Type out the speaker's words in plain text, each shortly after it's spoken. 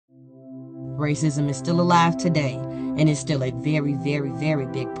Racism is still alive today, and it's still a very, very, very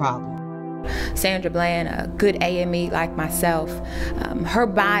big problem. Sandra Bland, a good AME like myself, her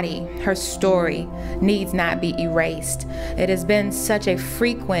body, her story needs not be erased. It has been such a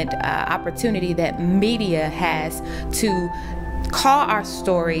frequent opportunity that media has to call our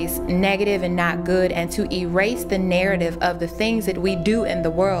stories negative and not good, and to erase the narrative of the things that we do in the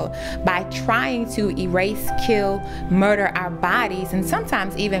world by trying to erase, kill, murder our bodies, and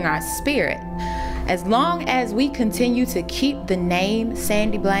sometimes even our spirit. As long as we continue to keep the name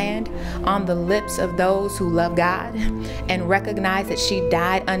Sandy Bland on the lips of those who love God and recognize that she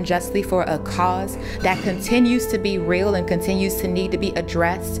died unjustly for a cause that continues to be real and continues to need to be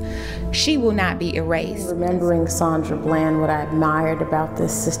addressed, she will not be erased. Remembering Sandra Bland, what I admired about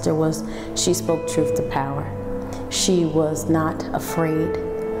this sister was she spoke truth to power. She was not afraid,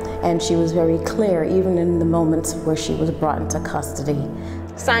 and she was very clear even in the moments where she was brought into custody.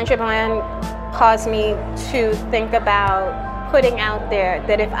 Sandra Bland caused me to think about putting out there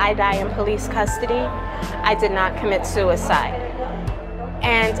that if I die in police custody, I did not commit suicide.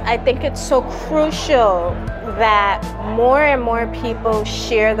 And I think it's so crucial that more and more people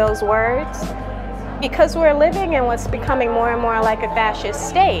share those words, because we're living in what's becoming more and more like a fascist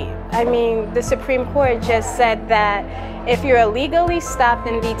state. I mean, the Supreme Court just said that if you're illegally stopped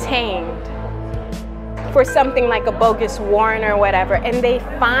and detained for something like a bogus warrant or whatever, and they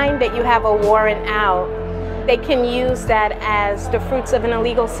find that you have a warrant out, they can use that as the fruits of an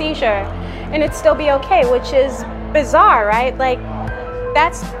illegal seizure and it'd still be okay, which is bizarre, right? Like,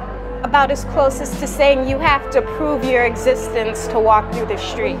 that's about as close as to saying you have to prove your existence to walk through the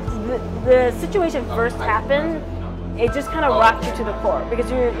street. The situation first happened, it just kind of rocked you to the core, because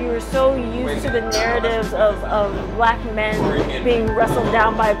you were so used to the narratives of black men being wrestled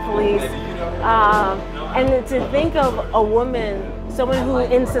down by police. And to think of a woman, someone who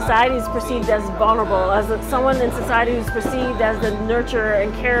in society is perceived as vulnerable, as someone in society who's perceived as the nurturer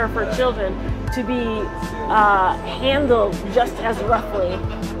and carer for children, to be handled just as roughly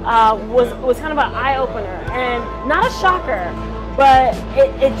was kind of an eye-opener, and not a shocker, but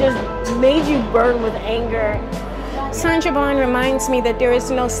it just made you burn with anger. Sandra Bland reminds me that there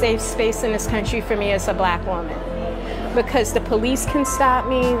is no safe space in this country for me as a black woman, because the police can stop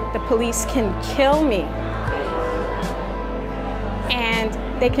me, the police can kill me, and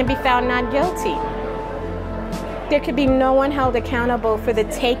they can be found not guilty. There could be no one held accountable for the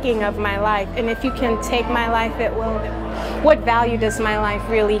taking of my life, and if you can take my life at will, what value does my life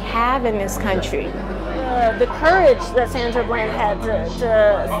really have in this country? The courage that Sandra Bland had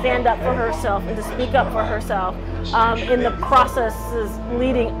to stand up for herself and to speak up for herself in the processes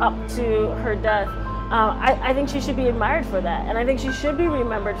leading up to her death, I think she should be admired for that, and I think she should be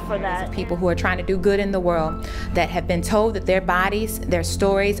remembered for that. People who are trying to do good in the world that have been told that their bodies, their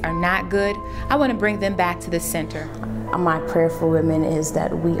stories are not good, I want to bring them back to the center. My prayer for women is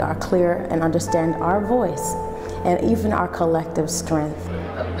that we are clear and understand our voice and even our collective strength.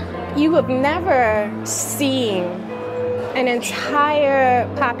 You have never seen an entire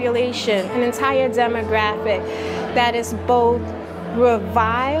population, an entire demographic that is both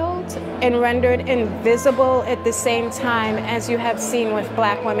reviled and rendered invisible at the same time as you have seen with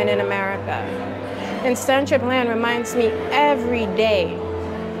black women in America. And Sandra Bland reminds me every day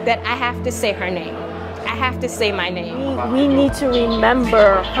that I have to say her name. I have to say my name. We need to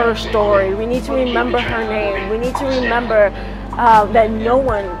remember her story. We need to remember her name. We need to remember that no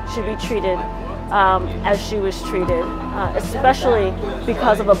one should be treated as she was treated, especially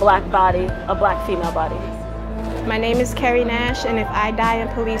because of a black body, a black female body. My name is Carrie Nash, and if I die in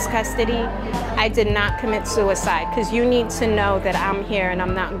police custody, I did not commit suicide, because you need to know that I'm here and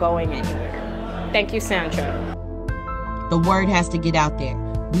I'm not going anywhere. Thank you, Sandra. The word has to get out there.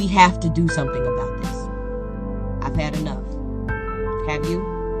 We have to do something about this. I've had enough. Have you?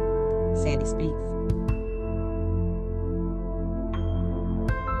 Sandy speaks.